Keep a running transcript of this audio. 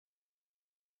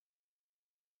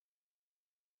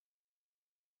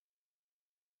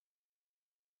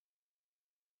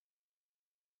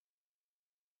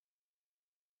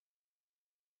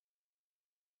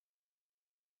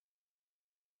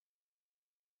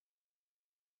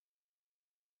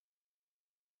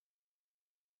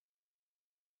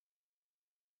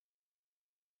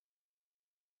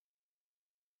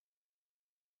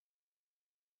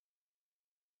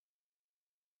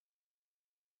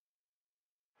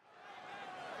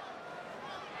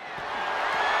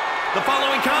The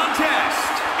following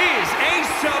contest is a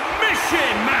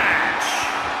submission match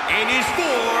and is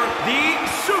for the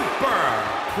Super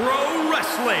Pro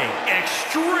Wrestling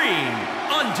Extreme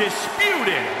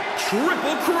Undisputed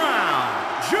Triple Crown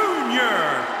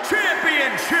Junior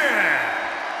Championship.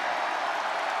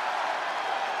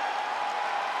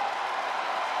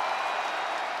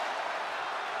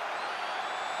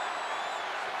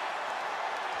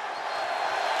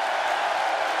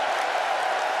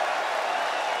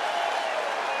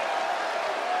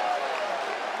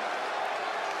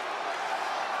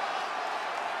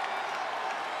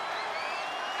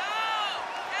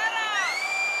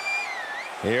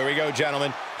 Here we go,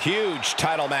 gentlemen. Huge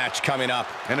title match coming up.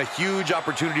 And a huge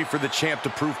opportunity for the champ to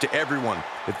prove to everyone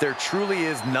that there truly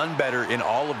is none better in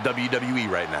all of WWE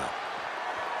right now.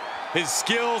 His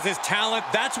skills, his talent,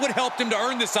 that's what helped him to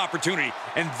earn this opportunity.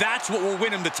 And that's what will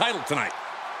win him the title tonight.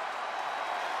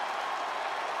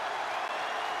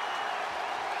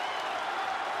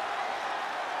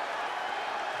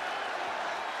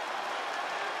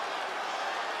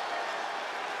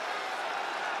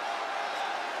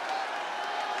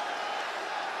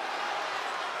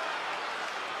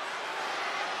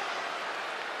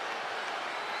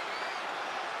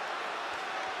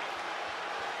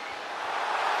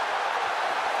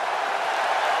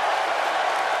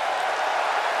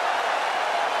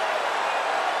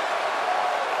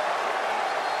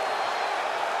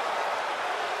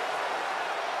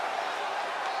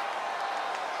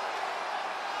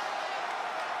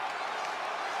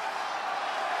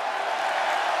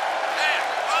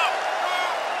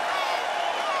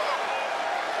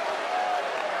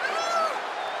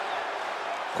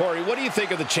 Corey, what do you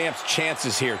think of the champ's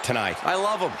chances here tonight? I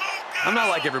love him. I'm not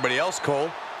like everybody else,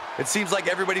 Cole. It seems like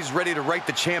everybody's ready to write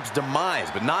the champ's demise,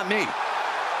 but not me.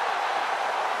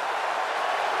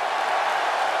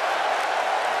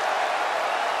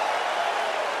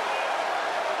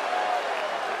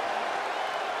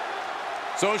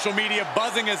 Social media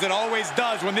buzzing as it always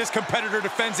does when this competitor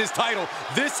defends his title.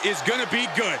 This is gonna be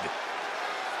good.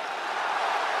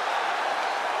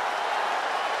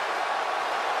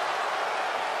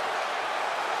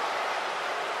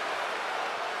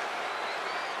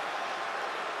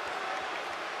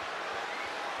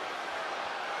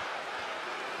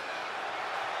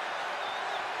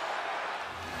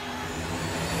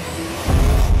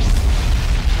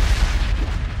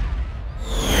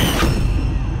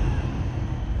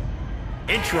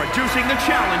 Introducing the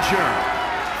challenger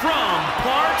from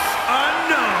parts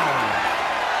unknown,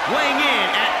 weighing in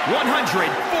at 143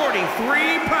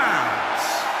 pounds,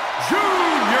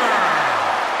 Junior.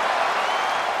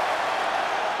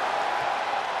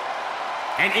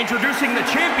 And introducing the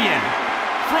champion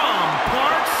from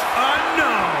parts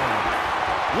unknown,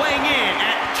 weighing in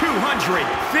at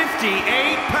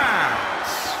 258 pounds.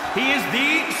 He is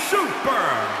the Super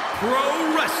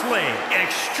Pro Wrestling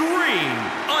Extreme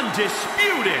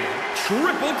Undisputed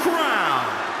Triple Crown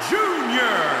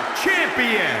Junior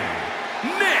Champion,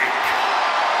 Nick.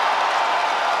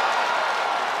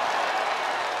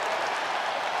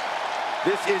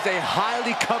 This is a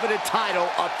highly coveted title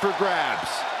up for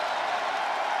grabs.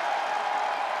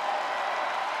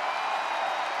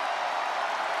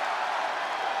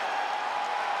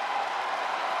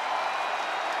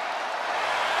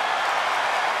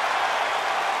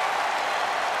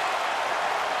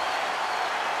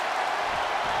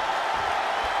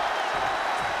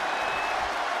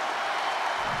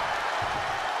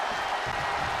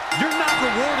 You're not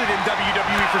rewarded in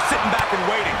WWE for sitting back and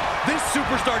waiting. This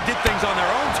superstar did things on their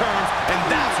own terms, and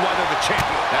that's why they're the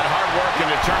champion. That hard work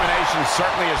and determination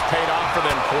certainly has paid off for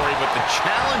them, Corey, but the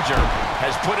challenger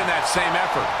has put in that same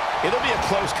effort. It'll be a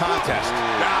close contest.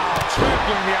 Now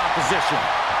trampling the opposition.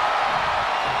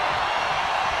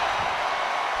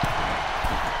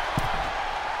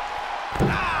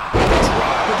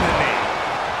 Dropping the knee.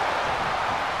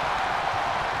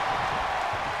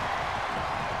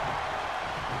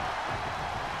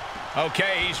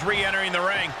 Okay, he's re-entering the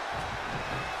ring.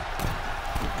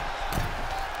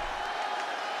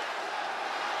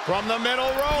 From the middle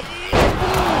rope.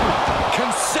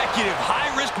 Consecutive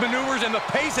high-risk maneuvers, and the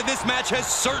pace of this match has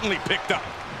certainly picked up.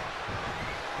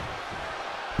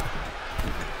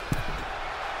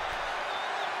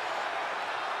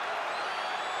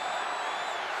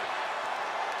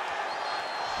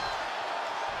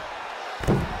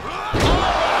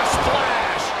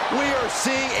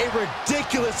 Seeing a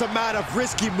ridiculous amount of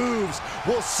risky moves.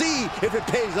 We'll see if it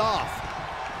pays off.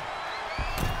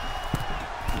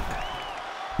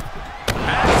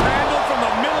 Axe handle from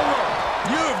the middle rope.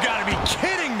 You have got to be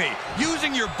kidding me.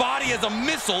 Using your body as a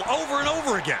missile over and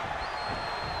over again.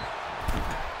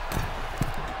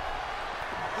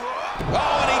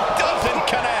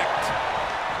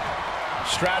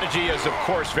 Strategy is, of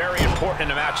course, very important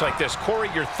in a match like this. Corey,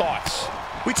 your thoughts?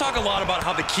 We talk a lot about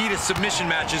how the key to submission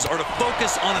matches are to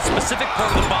focus on a specific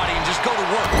part of the body and just go to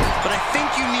work. But I think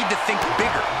you need to think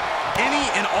bigger. Any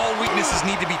and all weaknesses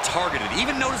need to be targeted.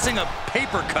 Even noticing a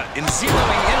paper cut and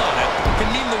zeroing in on it can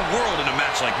mean the world in a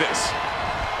match like this.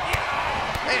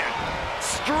 Man,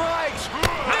 strikes!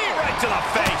 Knee right to the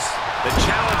face. The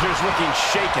challenger's looking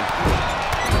shaken.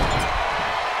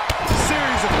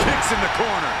 Series of kicks in the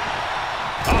corner.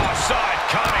 Oh, saw it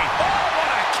coming. Oh,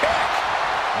 what a kick!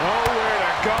 Nowhere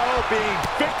to go, being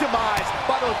victimized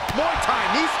by those Muay Thai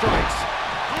knee strikes.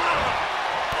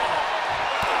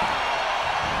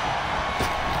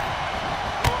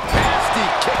 Nasty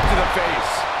kick to the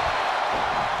face.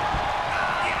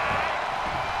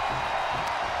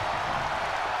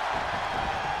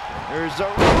 There's a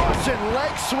Russian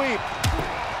leg sweep.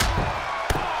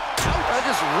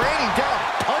 Just raining down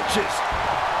punches.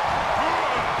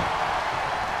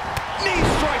 Knee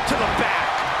strike to the back.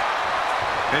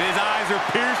 And his eyes are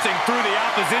piercing through the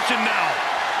opposition now.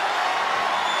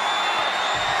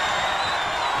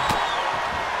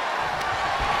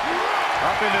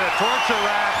 Up into the torture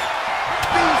rack.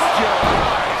 Feast your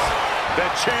eyes. The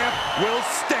champ will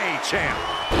stay champ.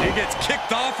 He gets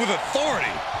kicked off with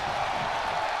authority.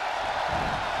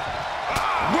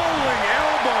 Rolling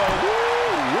elbow.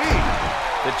 Woo-wee.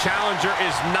 The challenger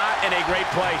is not in a great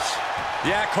place.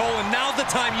 Yeah, Cole, and now's the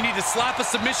time you need to slap a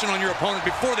submission on your opponent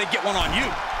before they get one on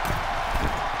you.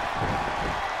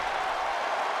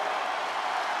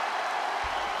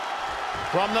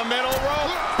 From the middle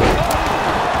rope.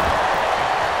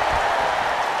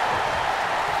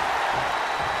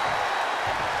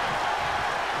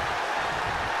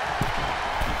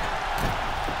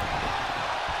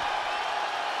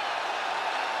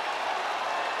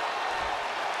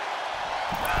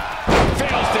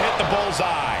 Fails to hit the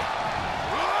bullseye.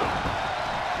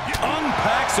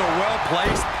 Unpacks a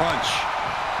well-placed punch.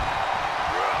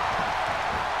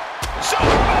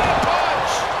 Shoulder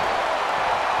punch!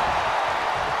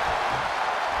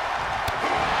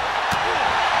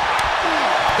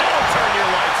 That'll turn your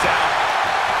lights out.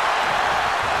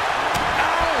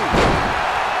 Ow!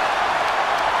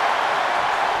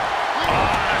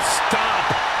 On a stomp.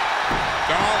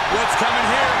 Oh, what's coming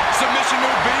here? Submission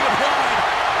move being applied.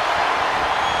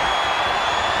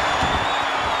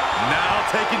 Now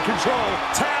taking control.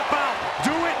 Tap out.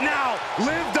 Do it now.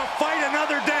 Live to fight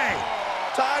another day.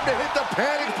 Time to hit the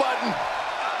panic button.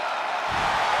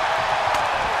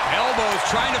 Elbows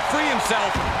trying to free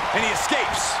himself, and he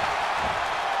escapes.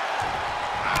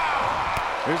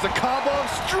 There's a combo of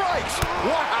strikes.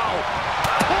 Wow.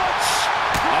 Punch.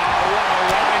 Oh, what a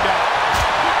windup.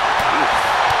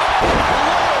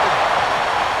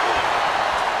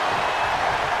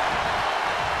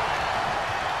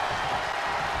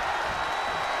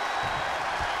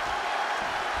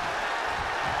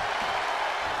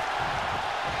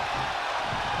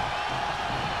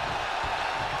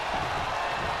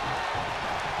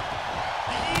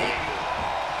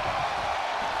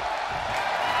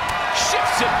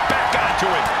 Shifts it back onto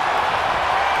it.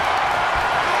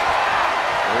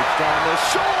 Works on the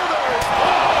shoulders.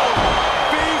 Oh!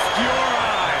 Feast your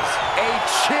eyes. A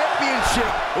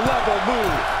championship level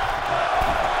move.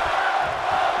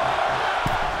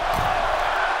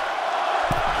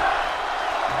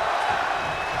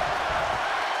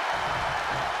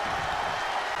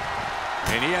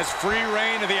 And he has free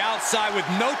reign to the outside with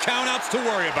no countouts to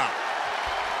worry about.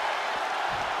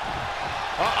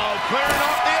 Uh-oh, clearing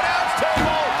off the announce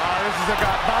table. This is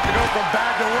about to go from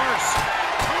bad to worse.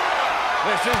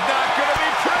 This is not going to be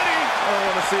pretty. I don't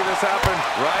want to see this happen.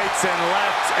 Rights and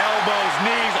lefts, elbows,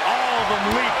 knees, all of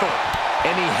them lethal.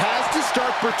 And he has to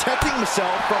start protecting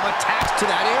himself from attacks to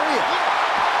that area.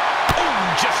 Ooh,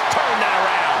 just turn that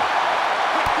around.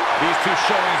 These two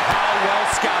showing how well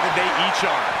scouted they each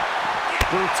are.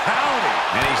 Brutality.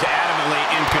 And he's adamantly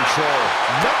in control.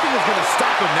 Nothing is going to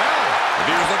stop him now. If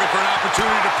he was looking for an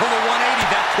opportunity to pull a 180,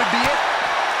 that could be it.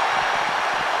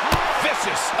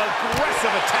 Vicious,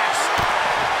 aggressive attacks.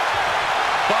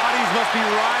 Bodies must be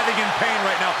writhing in pain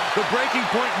right now. The breaking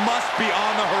point must be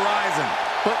on the horizon.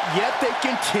 But yet they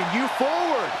continue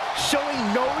forward, showing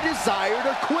no desire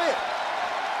to quit.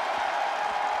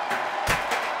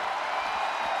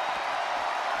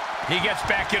 He gets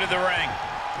back into the ring.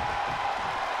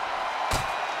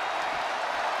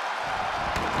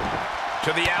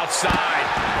 To the outside.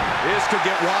 This could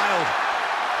get wild.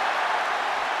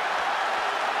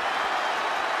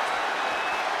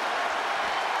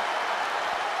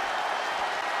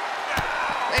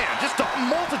 Man, just a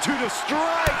multitude of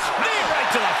strikes. Knee right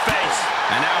to the face.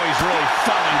 And now he's really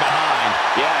falling behind.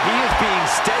 Yeah, he is being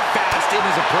steadfast in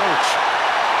his approach.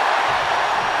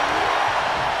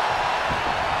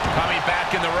 Coming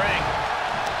back in the ring.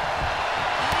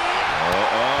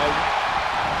 Oh,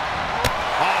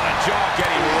 the jaw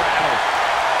getting rattled.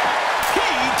 He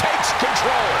takes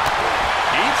control.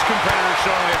 Each competitor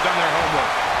showing they've done their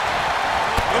homework.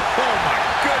 Oh, my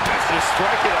goodness. Just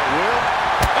striking at will.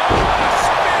 Oh,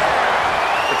 spear.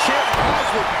 The champ's eyes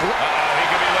were He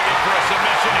could be looking for a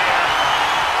submission here.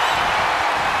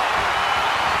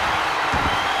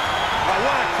 Oh,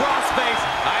 what a crossface.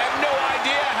 I have no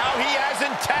idea how he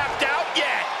hasn't tapped out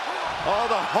yet. All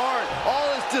the heart, all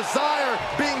his desire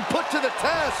being put to the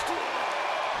test.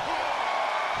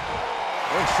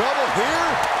 In trouble here.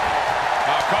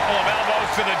 A couple of elbows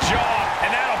to the jaw,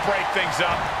 and that'll break things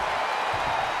up.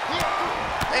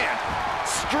 Man,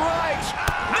 strikes.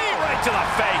 Knee right to the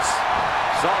face.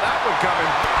 Saw that one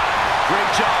coming.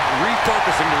 Great job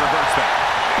refocusing to reverse that.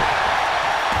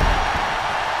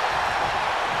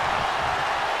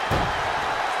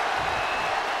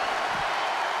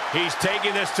 He's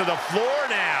taking this to the floor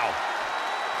now.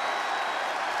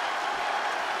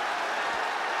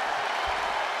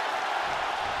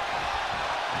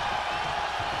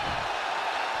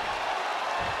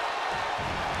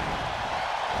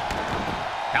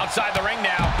 Outside the ring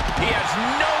now. He has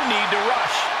no need to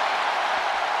rush.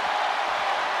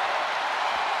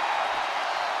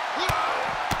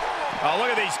 Oh,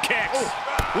 look at these kicks. Oh,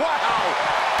 wow.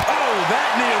 Oh, that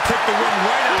knee will take the wind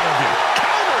right out of you.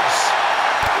 Counters.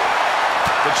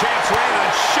 The champ's laying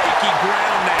on shaky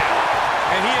ground now.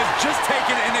 And he has just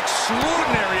taken an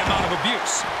extraordinary amount of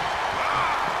abuse.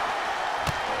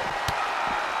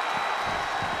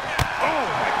 Oh,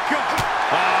 my God.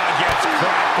 Ah, gets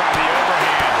cracked by the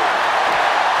overhand.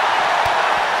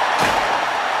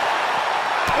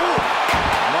 Oh,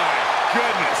 my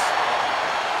goodness.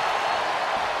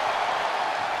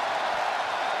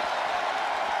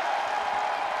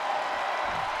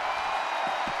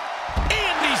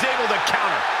 And he's able to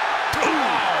counter.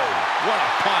 Oh, what a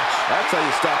punch. That's how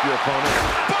you stop your opponent.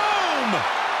 Boom!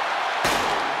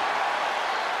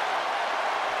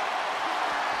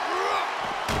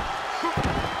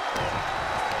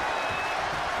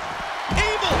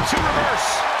 Able to reverse.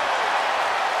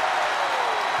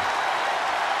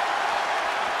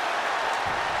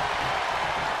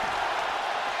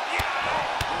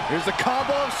 Here's a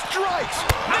combo of strikes.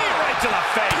 Knee right to the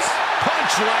face.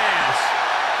 Punch lands.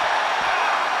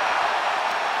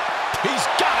 He's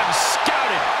got him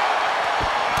scouted.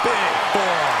 Big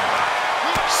forearm.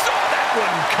 Saw that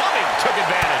one coming. Took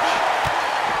advantage.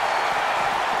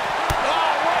 Oh,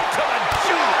 right to the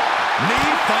jaw.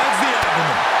 Knee finds the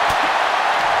abdomen.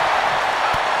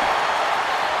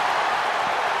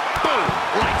 Boom.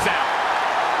 Lights out.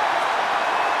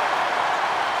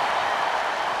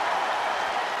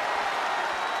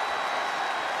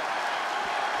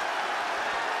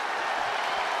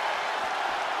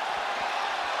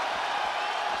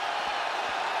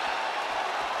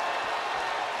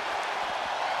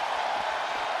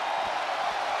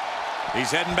 He's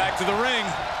heading back to the ring.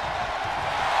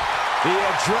 The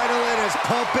adrenaline is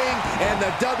pumping, and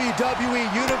the WWE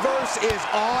Universe is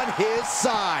on his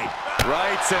side.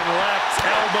 Rights and lefts,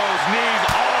 elbows, knees,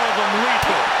 all of them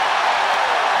lethal.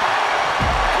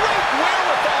 Great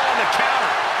wherewithal on the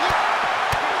counter.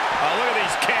 Oh, look at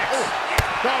these kicks.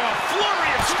 Oh, a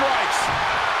flurry of strikes.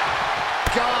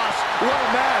 Gosh, what a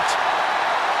match.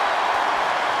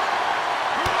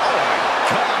 Oh, my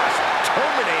gosh.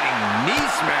 Terminating knee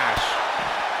smash.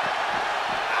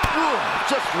 Ooh,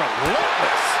 just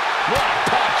relentless. What a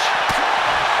punch.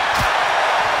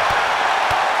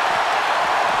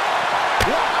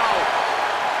 Wow.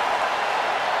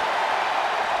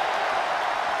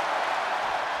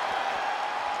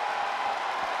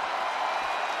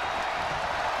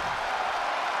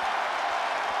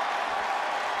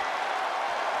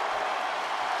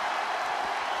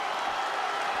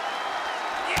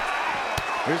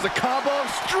 Here's a combo of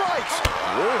strikes.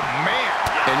 Oh, man.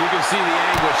 And you can see the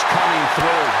anguish coming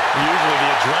through. Usually the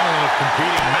adrenaline of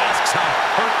competing masks how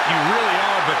hurt you really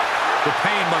are, but the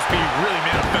pain must be really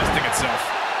manifesting itself.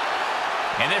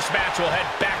 And this match will head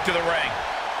back to the ring.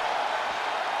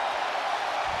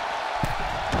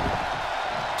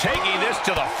 Taking this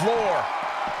to the floor.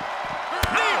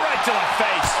 Knee right to the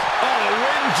face. Oh, the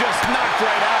wind just knocked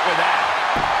right out with that.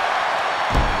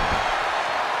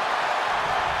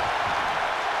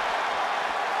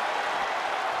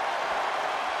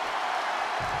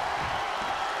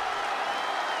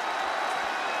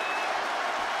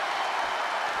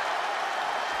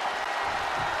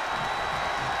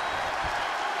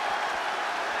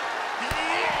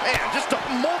 Man, just a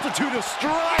multitude of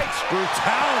strikes.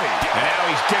 Brutality. And now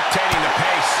he's dictating the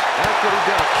pace. That's what he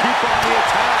does. Keep on the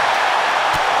attack.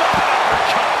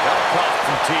 That'll cost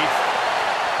some teeth.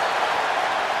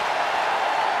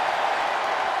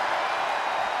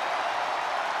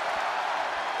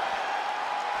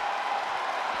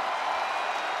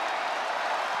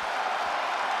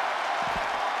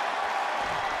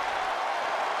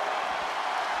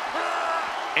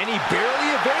 And he barely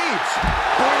evades.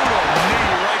 Brutal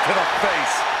knee right to the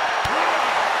face.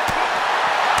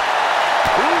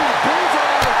 Ooh,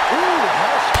 bullseye. Ooh,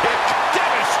 harsh kick.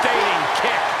 Devastating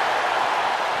kick.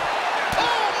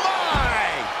 Oh, my!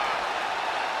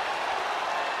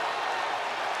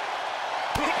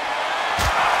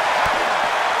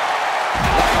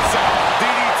 Lights out.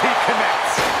 DDT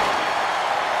connects.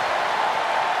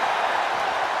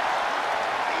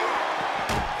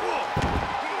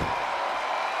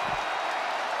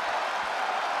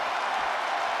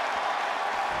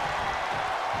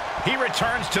 He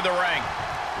returns to the ring.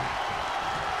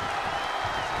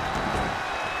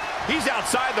 He's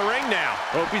outside the ring now.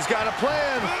 Hope he's got a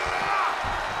plan.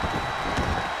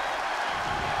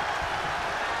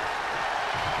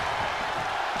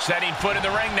 Setting foot in the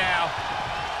ring now.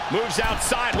 Moves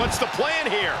outside. What's the plan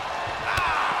here?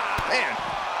 Man,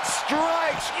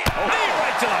 strikes. Oh, knee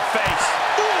right to the face.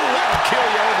 Ooh, that'll kill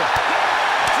you over.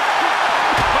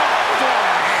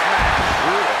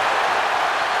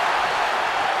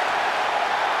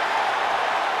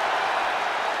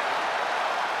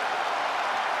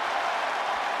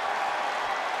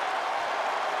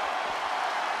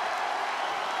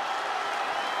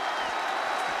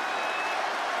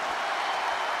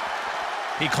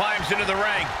 He climbs into the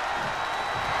ring.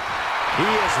 He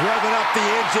is revving up the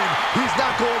engine. He's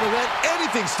not going to let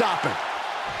anything stop him.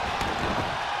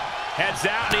 Heads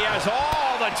out, and he has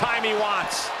all the time he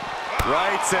wants.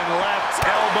 Rights and lefts,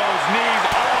 elbows, knees,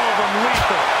 all of them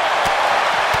lethal.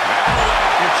 That'll let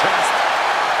up your chest.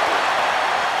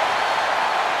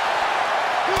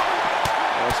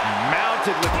 Just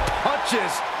mounted with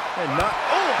punches and not.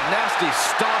 Oh, a nasty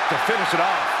stop to finish it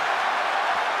off.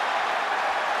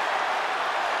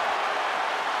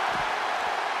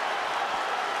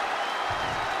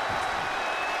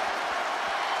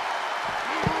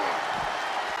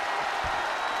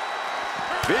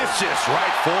 Vicious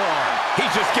right forearm.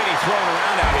 He's just getting thrown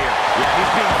around out here. Yeah,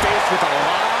 he's being faced with a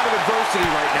lot of adversity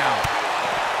right now.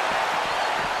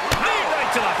 Knee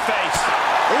right to the face.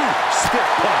 Ooh, stiff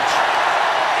punch.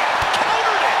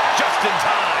 Countered it just in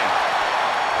time.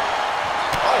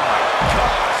 Oh, my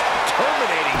gosh.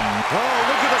 Terminating. Oh,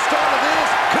 look at the start of this.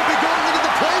 Could be going into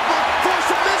the playbook for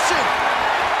submission.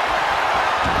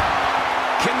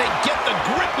 Can they get the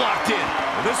grip locked in?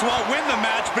 Well, this won't win the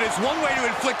match, but it's one way to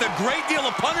inflict a great deal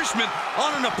of punishment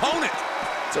on an opponent.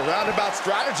 It's a roundabout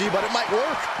strategy, but it might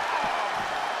work.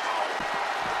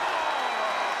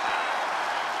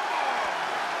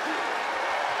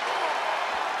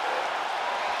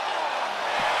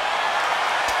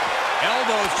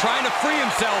 Elbows trying to free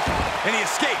himself, and he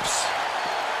escapes.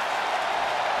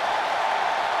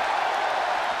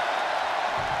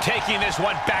 Taking this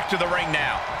one back to the ring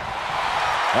now.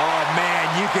 Oh,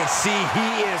 man, you can see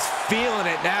he is feeling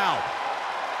it now.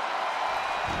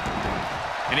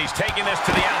 And he's taking this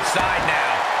to the outside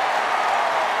now.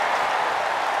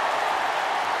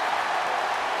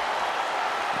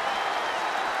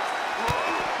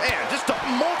 Man, just a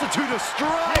multitude of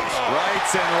strikes.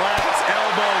 Rights and lefts,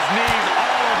 elbows, knees,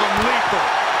 all of them lethal.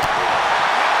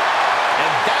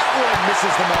 And that one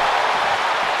misses the mark.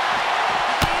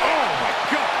 Oh, my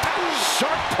God.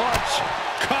 Sharp punch.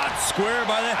 Caught square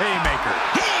by the haymaker.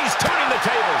 He's turning the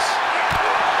tables.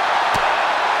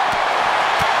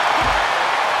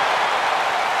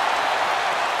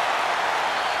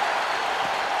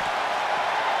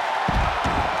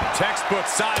 Textbook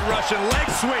side Russian leg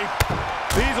sweep.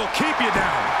 These will keep you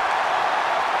down.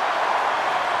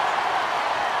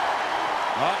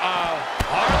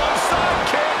 Harlem side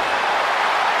kick.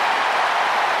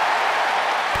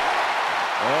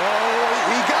 Oh,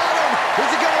 he got him. Is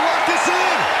he going to lock this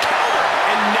in? Counter.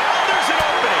 And now there's an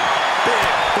opening.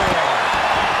 Big forearm.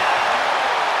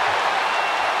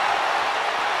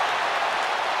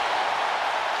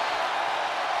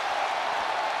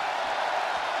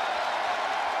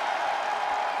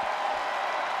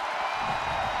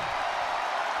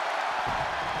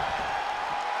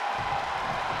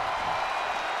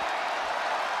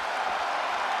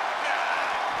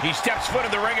 He steps foot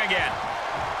in the ring again.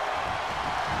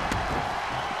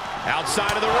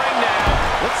 Outside of the ring now.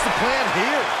 What's the plan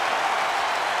here?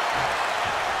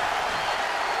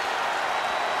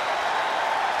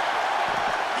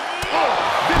 Oh,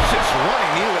 vicious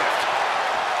running knee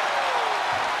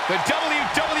The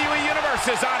WWE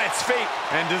Universe is on its feet.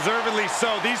 And deservedly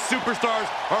so. These superstars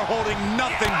are holding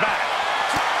nothing back.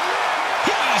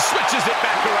 He switches it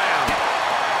back around.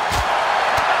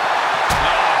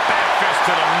 Oh, back fist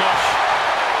to the mush.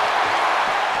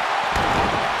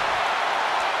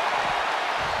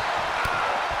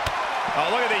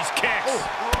 Oh, look at these kicks.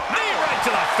 Knee right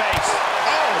to the face.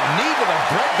 Oh, knee to the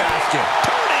breadbasket.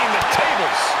 Turning the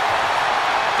tables.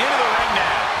 Into the ring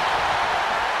now.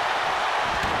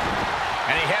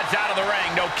 And he heads out of the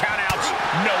ring. No countouts,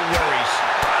 no worries.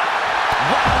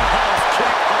 Roundhouse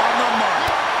kick on the mark.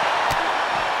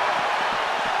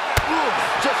 Ooh,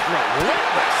 just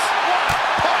relentless. What a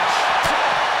punch.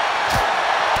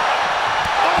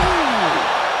 Ooh.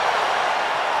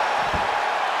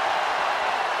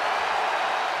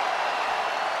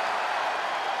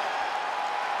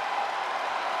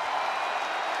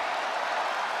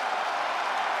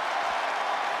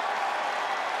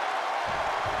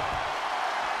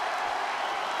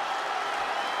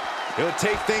 He'll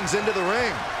take things into the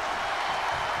ring.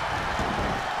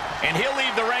 And he'll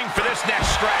leave the ring for this next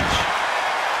stretch.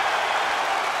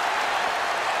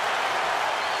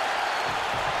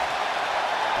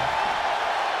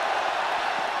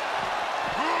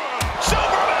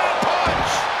 Superman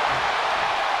punch!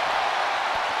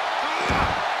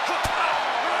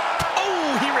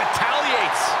 Oh, he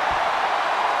retaliates.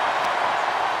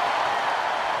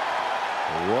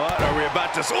 What are we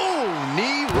about to... Oh,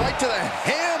 knee right to the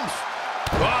hams.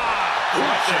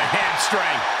 Right to the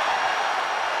hamstring.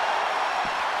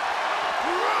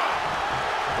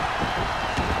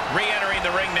 Re-entering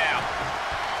the ring now.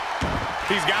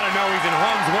 He's got to know he's in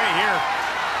harm's way here.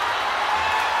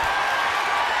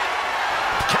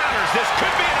 Counters. This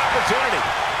could be an opportunity.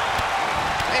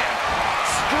 Man,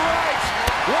 strikes.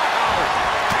 Wow.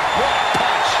 What a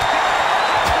punch.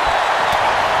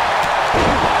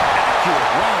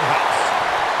 Accurate roundhouse.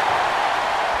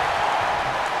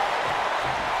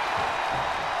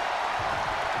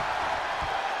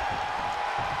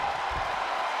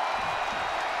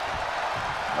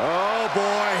 Oh,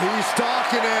 boy, he's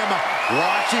stalking him.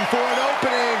 Watching for an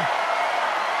opening.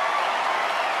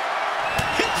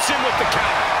 Hits him with the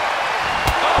counter.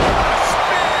 Oh, what a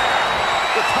spear.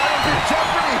 The title's in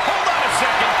jeopardy. Hold on a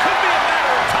second. Could be a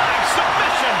matter of time.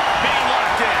 Submission being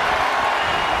locked in.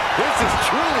 This is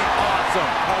truly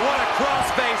awesome. Oh, what a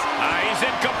crossface. He's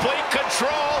in complete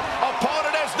control.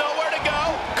 Opponent has nowhere to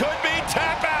go. Could be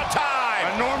tap out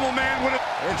time. A normal man would have...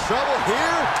 In trouble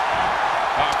here.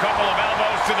 A couple of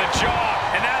elbows to the jaw,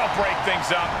 and that'll break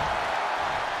things up.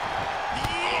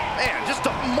 Man, just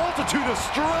a multitude of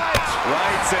strikes.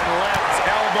 Rights and lefts,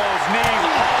 elbows, knees,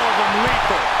 all of them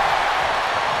lethal.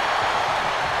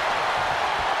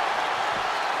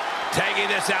 Taking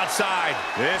this outside.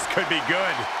 This could be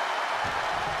good.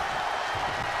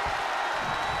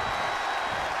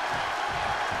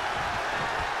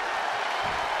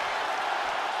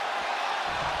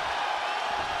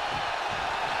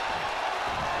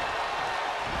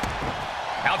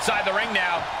 Outside the ring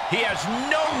now, he has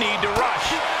no need to rush.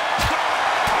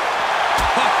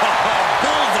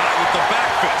 Bullseye with the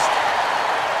back fist.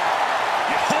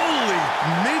 Holy,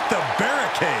 meet the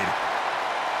barricade.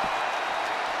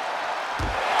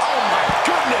 Oh, my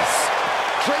goodness.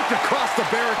 Draped across the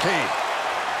barricade.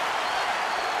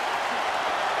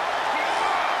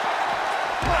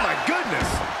 Oh, my goodness.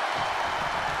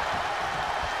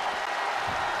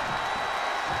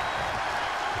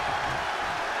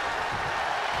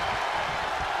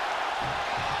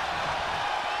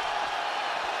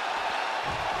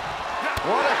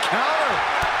 What a counter.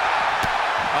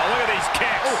 Oh, look at these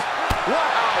kicks. Oh,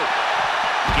 wow.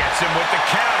 Gets him with the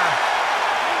counter.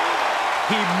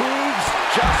 He moves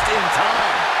just in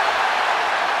time.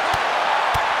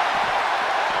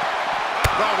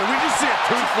 Wow, did we just see a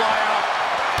tooth fly out?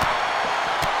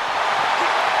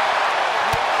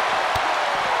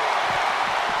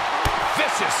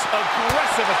 Vicious,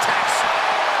 aggressive attacks.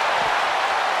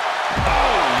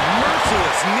 Oh,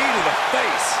 merciless knee to the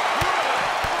face.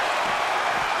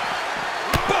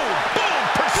 Boom, boom,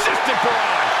 persistent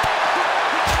barrage.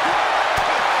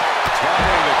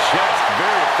 Targeting the chest,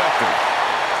 very effective.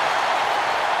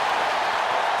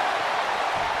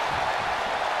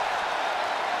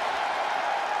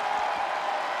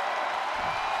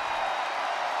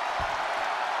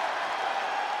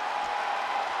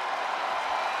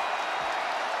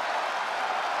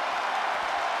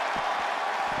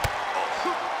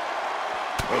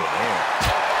 Oh, man.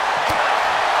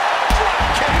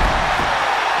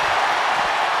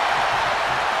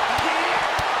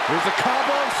 There's a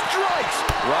combo of strikes.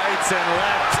 Rights and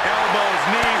lefts, elbows,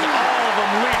 knees, all of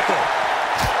them lethal.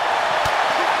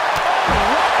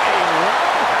 What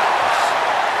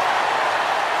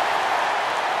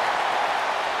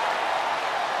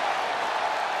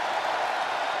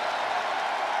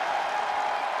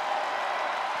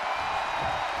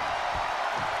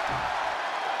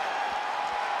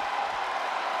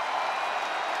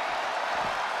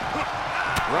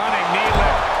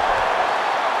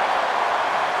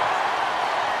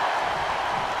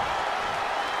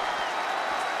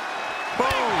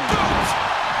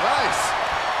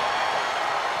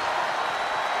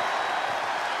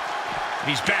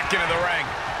He's back into the ring.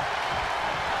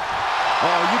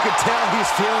 Oh, you can tell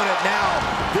he's feeling it now.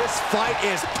 This fight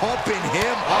is pumping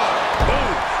him up.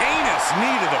 Boom, heinous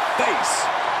knee to the face.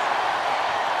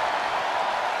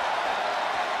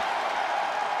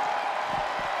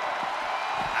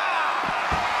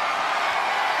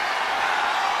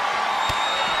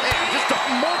 And just a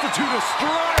multitude of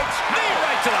strikes. Knee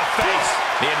right to the face.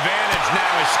 The advantage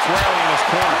now is squarely in his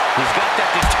corner. He's got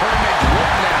that determined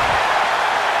look now.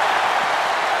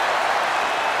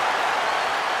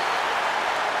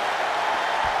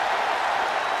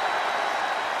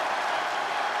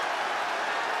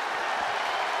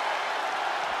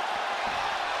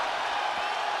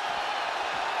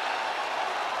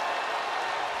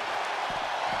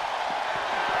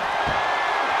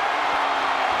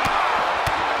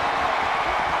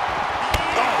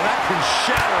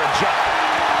 Shatter a jaw.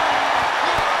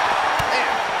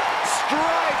 And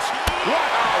strikes.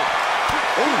 Wow.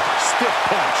 Ooh, stiff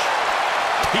punch.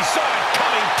 He saw it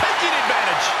coming, taking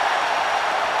advantage.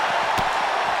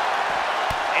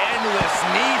 Endless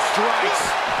knee strikes.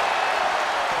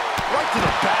 Right to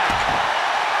the back.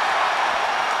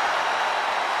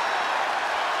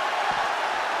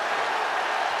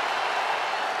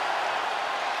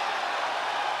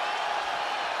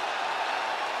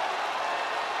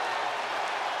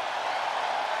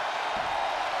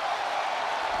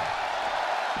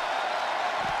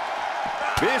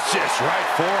 Vicious right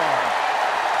forearm.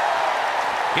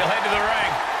 He'll head to the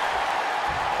ring.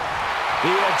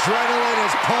 The adrenaline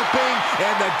is pumping,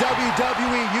 and the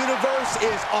WWE Universe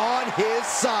is on his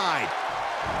side.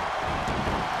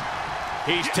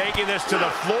 He's taking this to the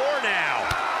floor now.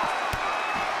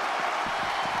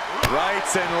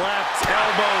 Rights and lefts,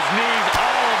 elbows, knees,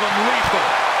 all of them lethal.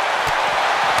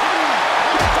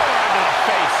 Forearm to the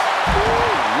face.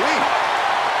 Ooh-wee.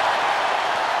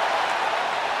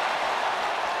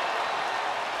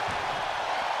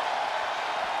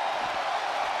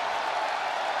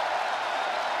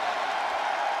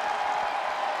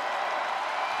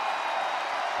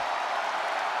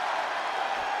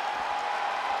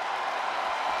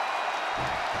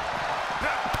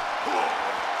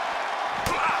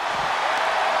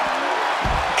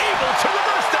 Able to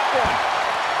reverse that one.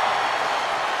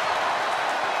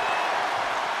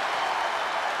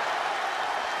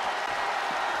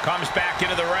 Comes back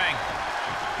into the ring.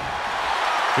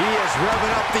 He is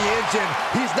revving up the engine.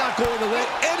 He's not going to let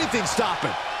anything stop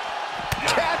him.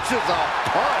 Catches a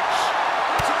punch.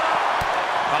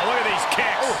 Oh, look at these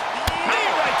kicks. Knee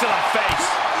right to the face.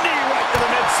 Knee right to the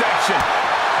midsection.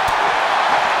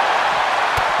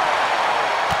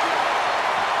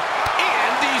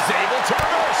 And he's able to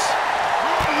reverse.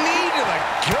 Knee to the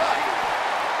gut.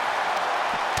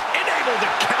 And able to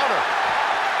counter.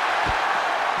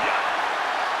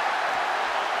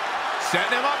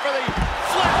 Setting him up for the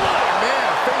flatline.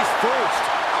 Man, face first.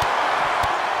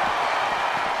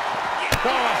 Oh,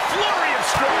 a flurry of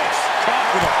strikes. Caught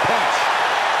with a punch.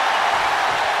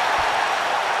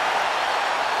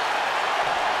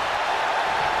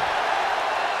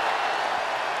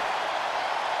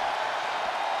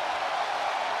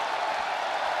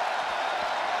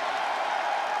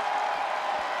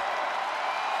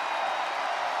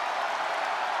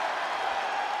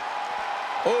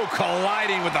 Oh,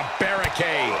 colliding with a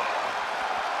barricade.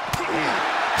 Oh,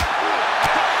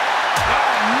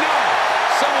 no!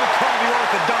 Someone call the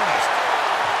orthodontist.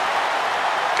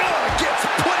 Gets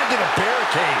put into the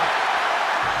barricade.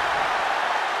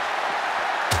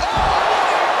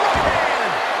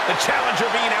 The challenger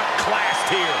being outclassed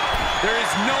here. There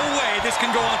is no way this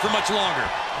can go on for much longer.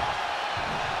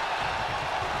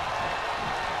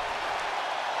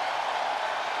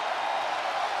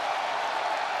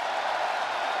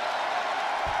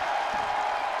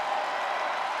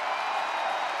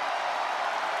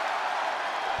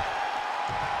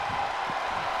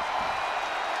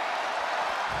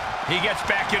 He gets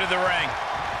back into the ring.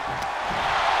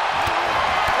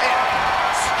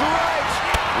 Strikes.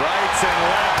 Rights and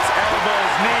lefts,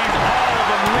 elbows, knees, all of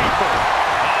them lethal.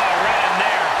 Oh, right in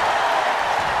there.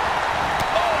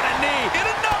 Oh, and a knee. And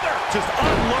another. Just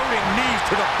unloading knees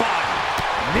to the body.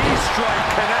 Knee strike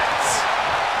connects.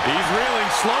 He's reeling,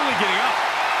 slowly getting up.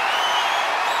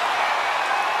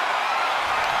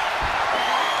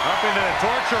 Up into the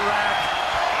torture rack.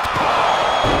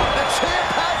 The champ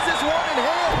has this one in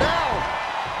hand now.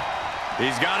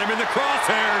 He's got him in the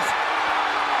crosshairs.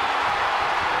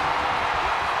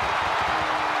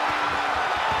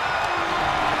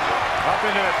 Up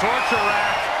into the torture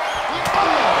rack.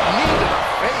 Oh, knee to the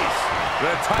face.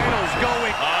 The title's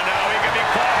going. Oh, no, he could be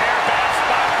caught here. Bad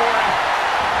spot for him.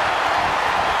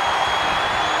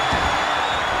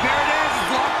 There it is.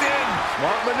 It's locked in.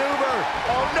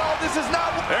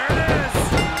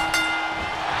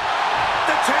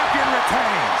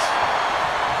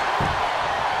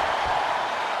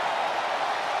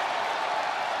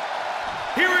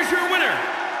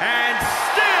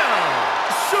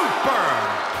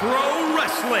 Pro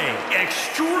Wrestling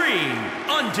Extreme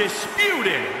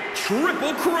Undisputed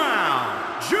Triple Crown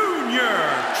Junior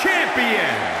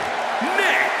Champion,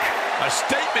 Nick. A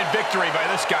statement victory by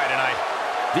this guy tonight.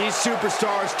 These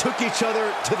superstars took each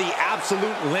other to the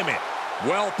absolute limit.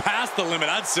 Well past the limit,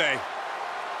 I'd say.